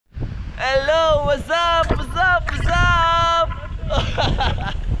Hello, what's up? What's up? What's up?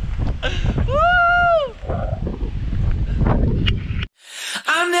 Woo!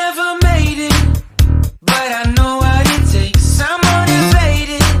 I never made it, but I know what it takes. I'm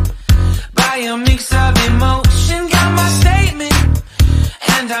motivated by a mix of emotion. Got my statement,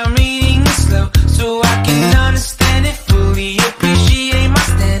 and I'm reading it slow so I can understand it fully. Appreciate my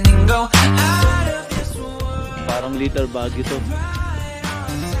standing, go out of this world. Parang little Baguio to.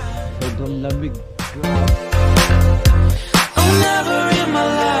 Sobrang lamig. Oh, never in my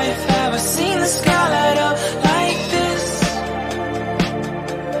life have I seen the sky light up like this.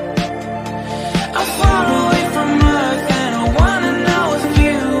 I'm far away from Earth and I wanna know if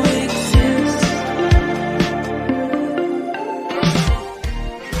you exist.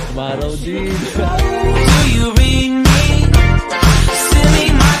 Maraw din. Do you read me? Send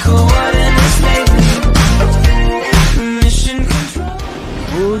me my coordinates lately. Mission control.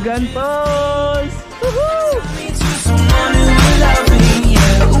 Bugan Post! Woohoo! Me to someone who will love me.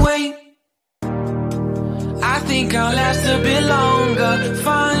 Yeah, wait. I think I'll last a bit longer.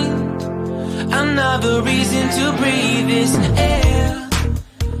 Find another reason to breathe this air.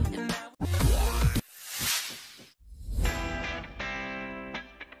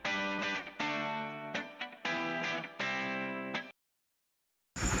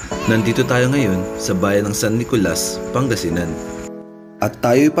 Nandito tayo ngayon sa bayan ng San Nicolas, Pangasinan. At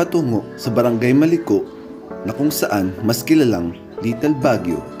tayo'y patungo sa barangay Malico na kung saan mas kilalang Little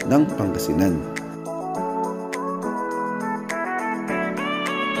Baguio ng Pangasinan.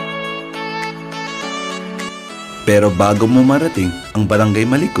 Pero bago mo marating ang barangay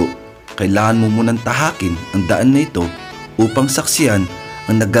Malico, kailangan mo munang tahakin ang daan na ito upang saksiyan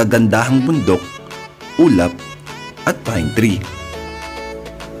ang nagagandahang bundok, ulap at pine tree.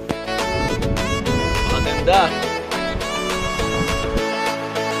 Maganda.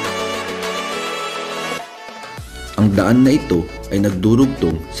 Ang daan na ito ay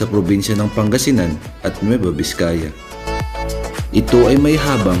nagdurugtong sa probinsya ng Pangasinan at Nueva Vizcaya. Ito ay may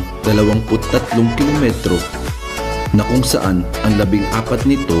habang 23 kilometro na kung saan ang 14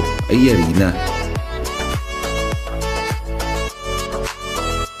 nito ay yari na.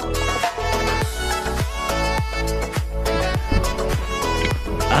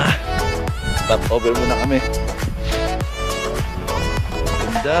 Stop over muna kami.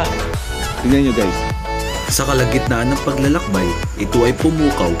 Ganda. Tingnan nyo guys. Sa kalagitnaan ng paglalakbay, ito ay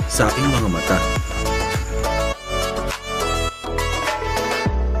pumukaw sa aking mga mata.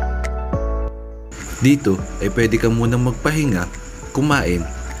 Dito ay pwede ka munang magpahinga, kumain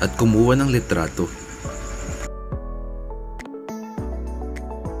at kumuha ng litrato.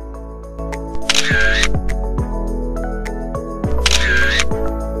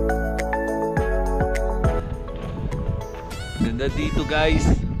 Ganda dito guys.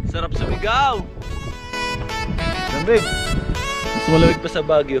 Sarap sumigaw. Lamig. Mas malamig pa sa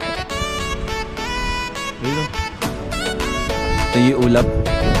Baguio. Ayun o. Ito yung ulap.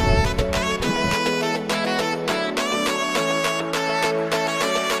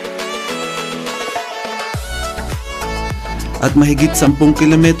 At mahigit 10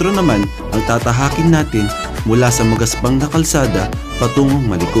 kilometro naman ang tatahakin natin mula sa magaspang na kalsada patungong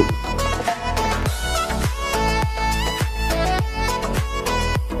Malico.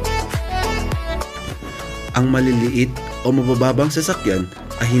 Ang maliliit o mabababang sasakyan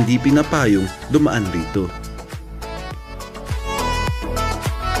ay hindi pinapayong dumaan rito.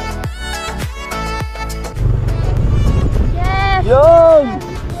 Yes! Yun!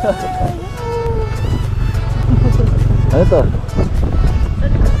 Ano to?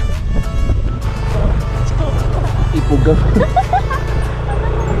 Ipugang.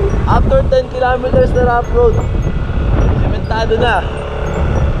 After 10 kilometers na rough road, sementado na.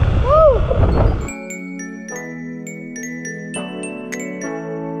 Woo!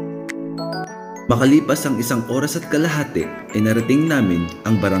 Makalipas ang 1 oras at kalahati ay narating namin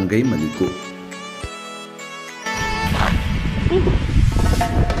ang barangay Malico.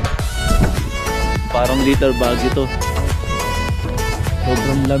 Parang little Baguio to.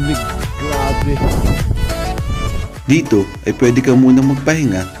 Sobrang lamig. Grabe. Dito ay pwede ka munang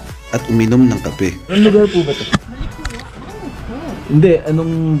magpahinga at uminom ng kape. Anong lugar po ba to? Hindi,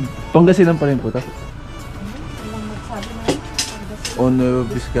 anong Pangasinan pa rin po to? O Nueva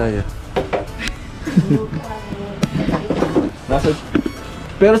Vizcaya.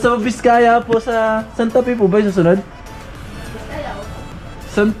 Pero sa Vizcaya po sa Santa Fe po ba yung susunod?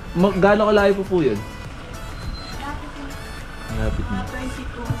 Gaano kalayo po yun? Malapit na.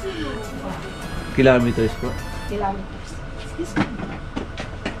 22 kilometers po. Kilometers. Excuse me.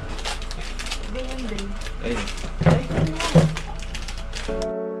 Ganyan din. Ayun.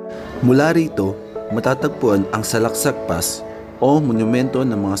 Mula rito, matatagpuan ang Salaksak Pass o monumento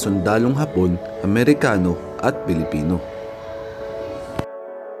ng mga sundalong Hapon, Amerikano at Pilipino.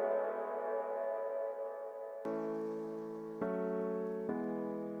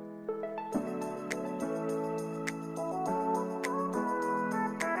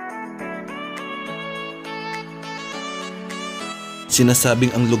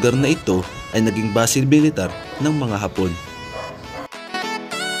 Sinasabing ang lugar na ito ay naging base militar ng mga Hapon.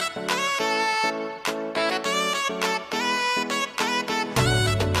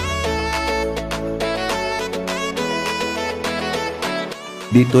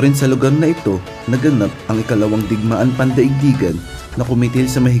 Dito rin sa lugar na ito, naganap ang ikalawang digmaan pandaigdigan na kumitil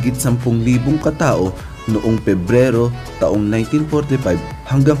sa mahigit 10,000 katao noong Pebrero taong 1945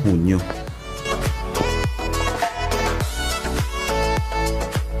 hanggang Hunyo.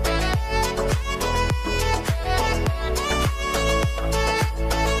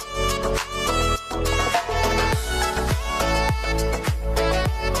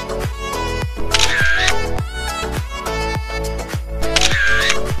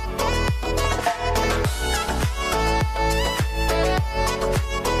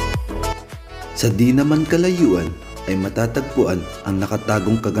 Sa di naman kalayuan ay matatagpuan ang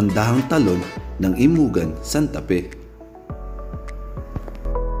nakatagong kagandahang talon ng Imugan, Santa Fe.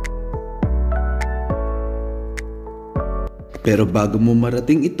 Pero bago mo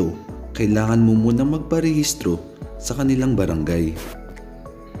marating ito, kailangan mo munang magparehistro sa kanilang barangay.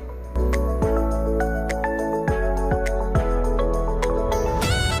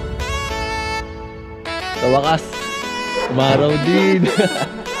 Sa wakas, umaraw din.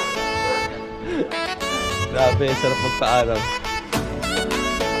 Grabe, sarap magpa-araw.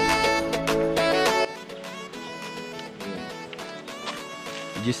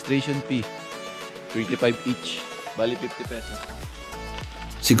 Registration fee, 25 each. Bali 50 pesos.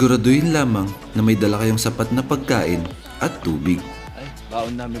 Siguraduhin lamang na may dala kayong sapat na pagkain at tubig. Ay,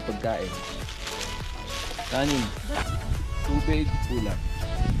 baon namin pagkain. Kanin, tubig, ulam.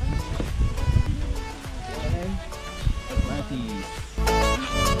 Matis.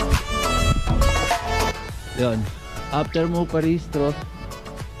 Yun, after mo parehistro,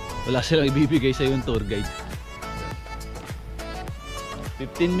 wala silang ibibigay sa yung tour guide.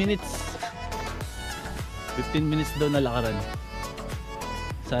 15 minutes. 15 minutes daw na lakaran.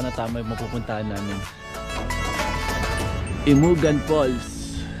 Sana tama yung mapupuntahan namin. Imugan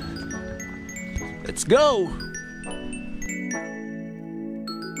Falls. Let's go!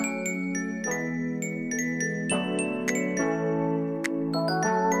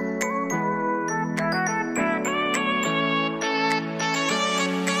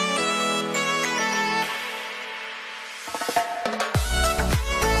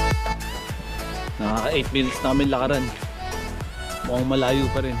 Nakaka 8 minutes namin lakaran. Mukhang malayo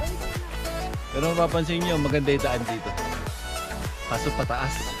pa rin. Pero mapapansin nyo, maganda yung daan dito. Kaso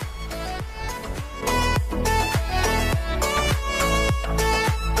pataas.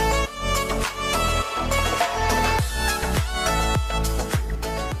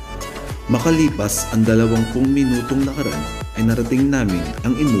 Makalipas ang 20 minutong lakaran ay narating namin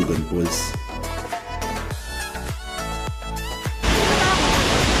ang Imugan Falls.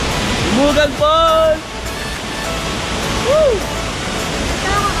 Imugan Falls! Woo!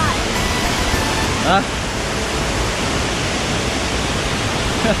 Ha?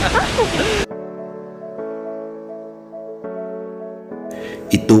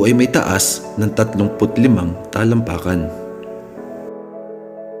 Ito ay may taas ng 35 talampakan.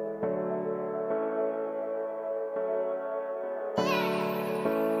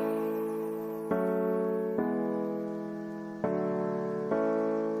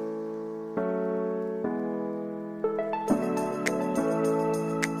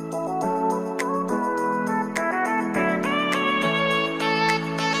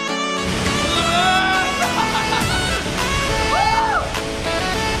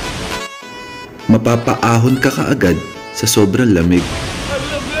 Mapapaahon ka kaagad sa sobrang lamig.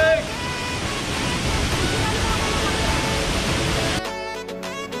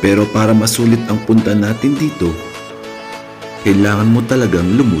 Pero para masulit ang punta natin dito, kailangan mo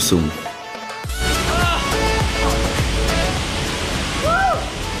talagang lumusong.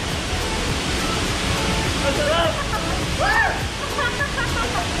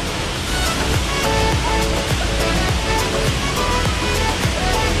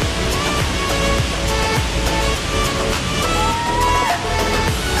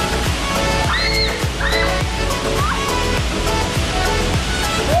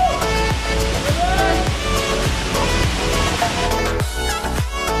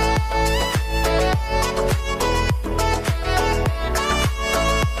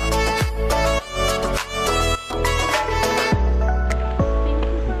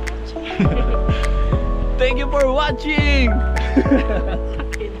 for watching!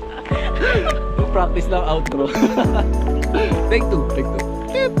 Practice lang outro. Take two.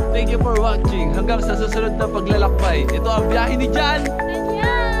 Thank you for watching. Hanggang sa susunod na paglalakbay. Ito ang biyahe ni Jan.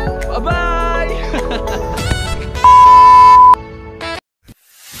 Ganyan. Bye-bye!